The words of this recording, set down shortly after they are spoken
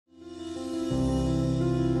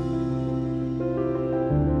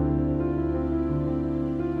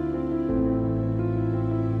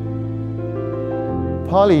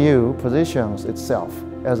PolyU positions itself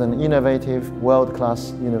as an innovative,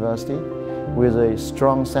 world-class university with a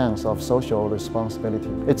strong sense of social responsibility.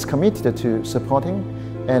 It's committed to supporting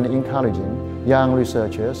and encouraging young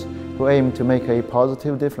researchers who aim to make a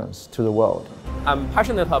positive difference to the world. I'm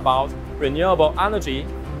passionate about renewable energy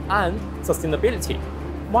and sustainability.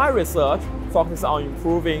 My research focuses on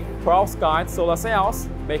improving perovskite solar cells,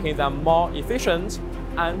 making them more efficient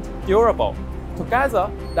and durable.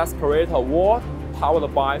 Together, let's create a world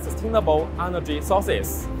powered by sustainable energy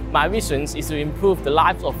sources. My vision is to improve the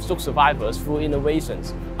lives of stroke survivors through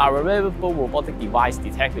innovations. Our wearable robotic device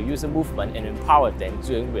detects user movement and empowers them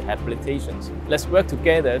during rehabilitations. Let's work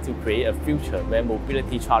together to create a future where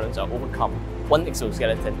mobility challenges are overcome, one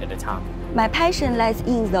exoskeleton at a time. My passion lies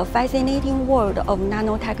in the fascinating world of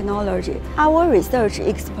nanotechnology. Our research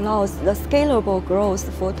explores the scalable growth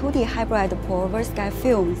for 2D hybrid perovskite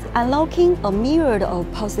films, unlocking a myriad of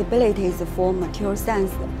possibilities for material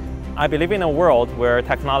science. I believe in a world where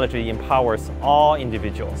technology empowers all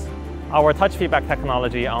individuals. Our touch feedback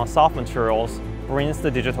technology on soft materials brings the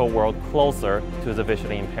digital world closer to the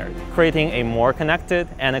visually impaired, creating a more connected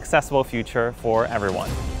and accessible future for everyone.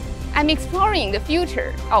 I'm exploring the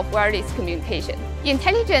future of wireless communication.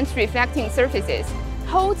 Intelligent reflecting surfaces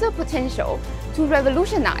hold the potential to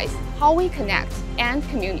revolutionize how we connect and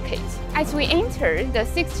communicate. As we enter the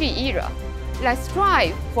 6G era, let's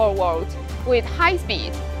strive for a world with high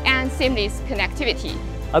speed and seamless connectivity.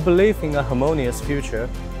 I believe in a harmonious future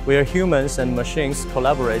where humans and machines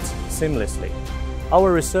collaborate seamlessly.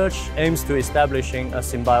 Our research aims to establishing a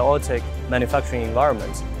symbiotic manufacturing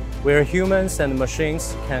environment where humans and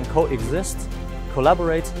machines can coexist,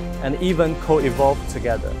 collaborate, and even co-evolve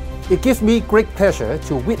together. It gives me great pleasure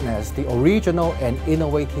to witness the original and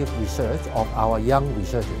innovative research of our young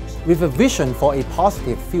researchers. With a vision for a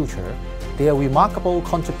positive future, their remarkable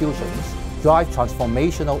contributions drive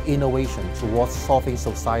transformational innovation towards solving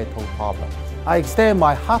societal problems. I extend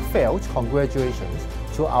my heartfelt congratulations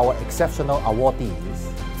to our exceptional awardees.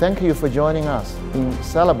 Thank you for joining us in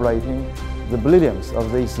celebrating the brilliance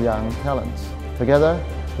of these young talents. Together,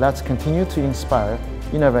 let's continue to inspire,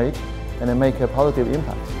 innovate, and make a positive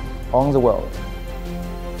impact on the world.